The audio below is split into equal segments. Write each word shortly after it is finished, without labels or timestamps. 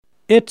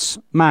It's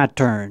my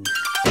turn.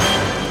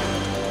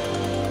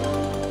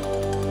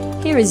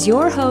 Here is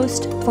your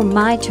host for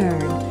My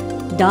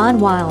Turn, Don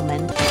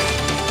Wildman.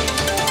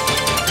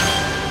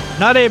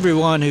 Not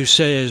everyone who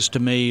says to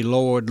me,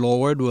 Lord,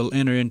 Lord, will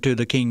enter into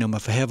the kingdom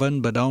of heaven,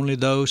 but only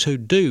those who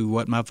do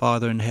what my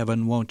Father in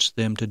heaven wants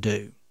them to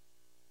do.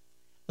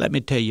 Let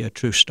me tell you a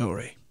true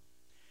story.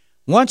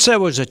 Once there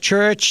was a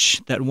church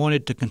that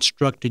wanted to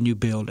construct a new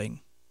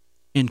building.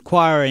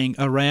 Inquiring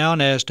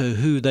around as to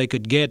who they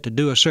could get to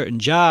do a certain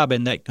job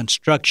in that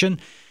construction,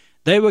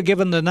 they were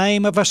given the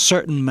name of a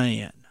certain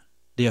man.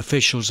 The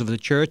officials of the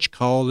church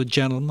called the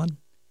gentleman,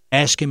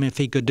 asked him if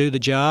he could do the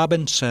job,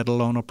 and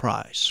settled on a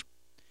price.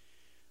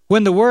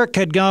 When the work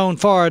had gone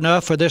far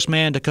enough for this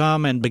man to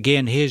come and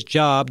begin his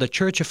job, the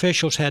church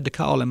officials had to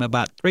call him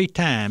about 3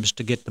 times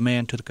to get the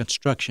man to the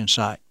construction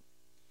site.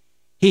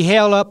 He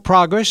held up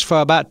progress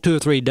for about 2 or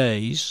 3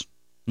 days,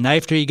 and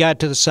after he got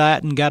to the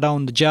site and got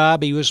on the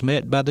job, he was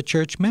met by the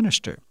church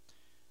minister.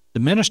 The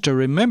minister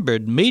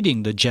remembered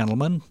meeting the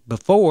gentleman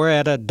before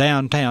at a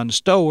downtown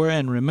store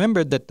and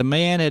remembered that the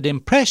man had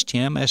impressed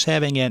him as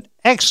having an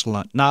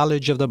excellent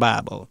knowledge of the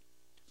Bible.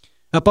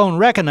 Upon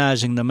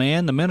recognizing the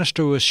man, the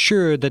minister was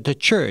sure that the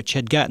church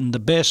had gotten the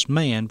best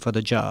man for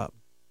the job.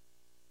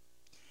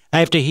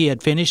 After he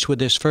had finished with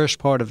this first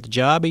part of the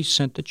job, he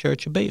sent the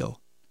church a bill.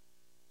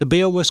 The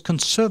bill was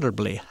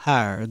considerably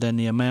higher than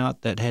the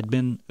amount that had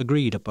been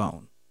agreed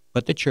upon,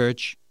 but the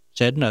church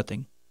said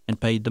nothing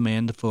and paid the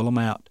man the full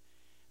amount.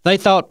 They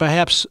thought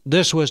perhaps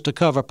this was to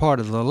cover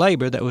part of the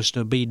labor that was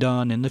to be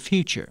done in the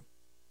future.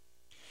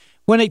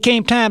 When it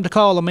came time to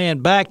call the man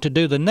back to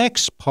do the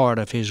next part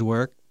of his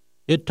work,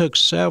 it took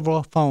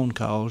several phone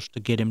calls to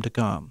get him to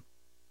come.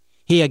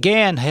 He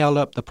again held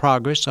up the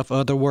progress of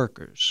other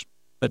workers,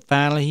 but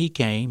finally he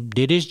came,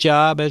 did his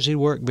job as he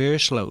worked very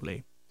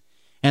slowly,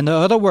 and the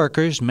other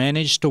workers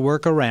managed to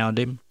work around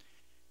him.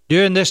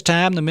 During this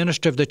time, the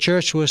minister of the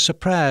church was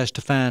surprised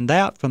to find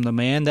out from the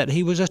man that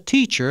he was a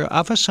teacher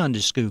of a Sunday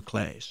school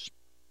class.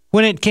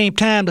 When it came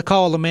time to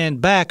call the man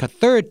back a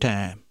 3rd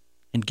time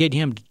and get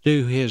him to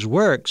do his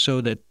work so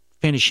that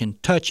finishing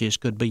touches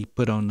could be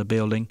put on the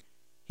building,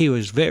 he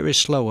was very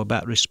slow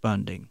about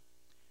responding.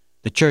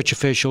 The church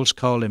officials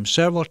called him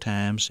several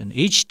times, and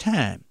each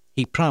time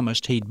he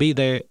promised he'd be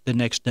there the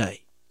next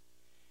day.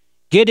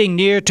 Getting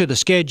near to the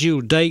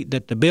scheduled date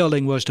that the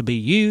building was to be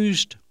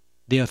used,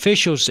 the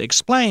officials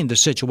explained the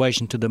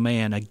situation to the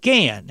man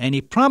again, and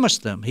he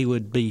promised them he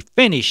would be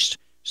finished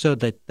so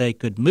that they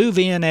could move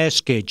in as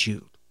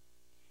scheduled.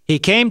 He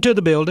came to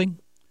the building,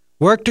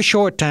 worked a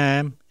short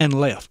time, and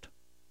left.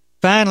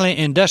 Finally,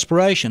 in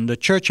desperation, the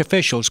church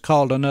officials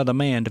called another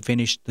man to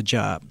finish the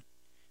job.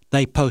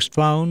 They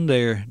postponed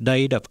their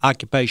date of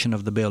occupation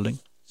of the building,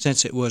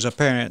 since it was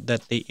apparent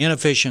that the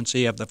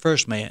inefficiency of the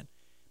first man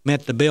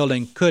meant the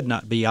building could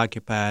not be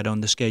occupied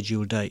on the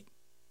scheduled date.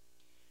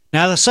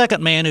 Now, the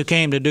second man who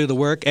came to do the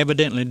work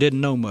evidently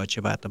didn't know much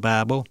about the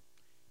Bible,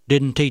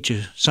 didn't teach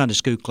a Sunday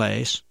school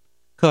class,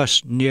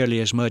 cussed nearly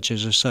as much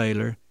as a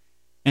sailor,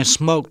 and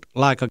smoked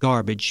like a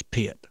garbage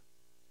pit.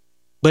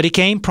 But he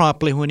came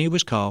promptly when he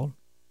was called.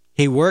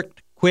 He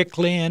worked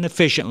quickly and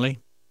efficiently,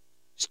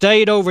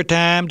 stayed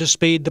overtime to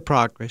speed the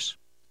progress,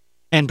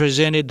 and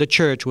presented the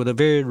church with a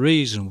very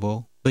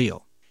reasonable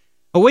bill.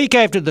 A week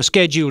after the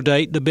scheduled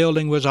date, the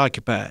building was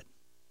occupied.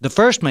 The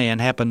first man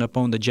happened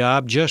upon the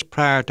job just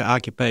prior to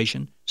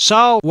occupation,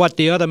 saw what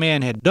the other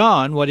man had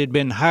done, what he'd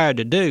been hired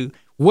to do,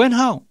 went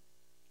home,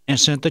 and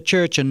sent the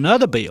church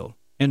another bill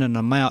in an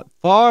amount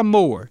far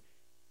more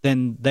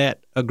than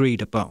that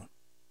agreed upon.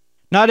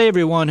 Not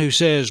everyone who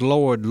says,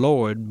 Lord,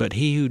 Lord, but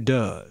he who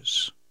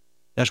does.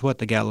 That's what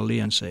the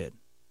Galilean said.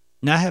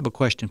 Now I have a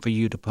question for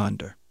you to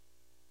ponder,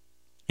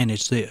 and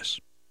it's this.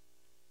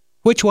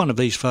 Which one of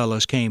these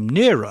fellows came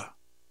nearer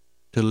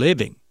to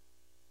living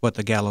what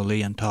the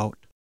Galilean taught?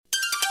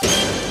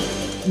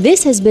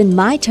 This has been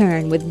My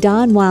Turn with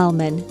Don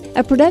Wildman,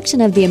 a production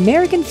of the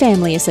American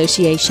Family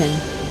Association.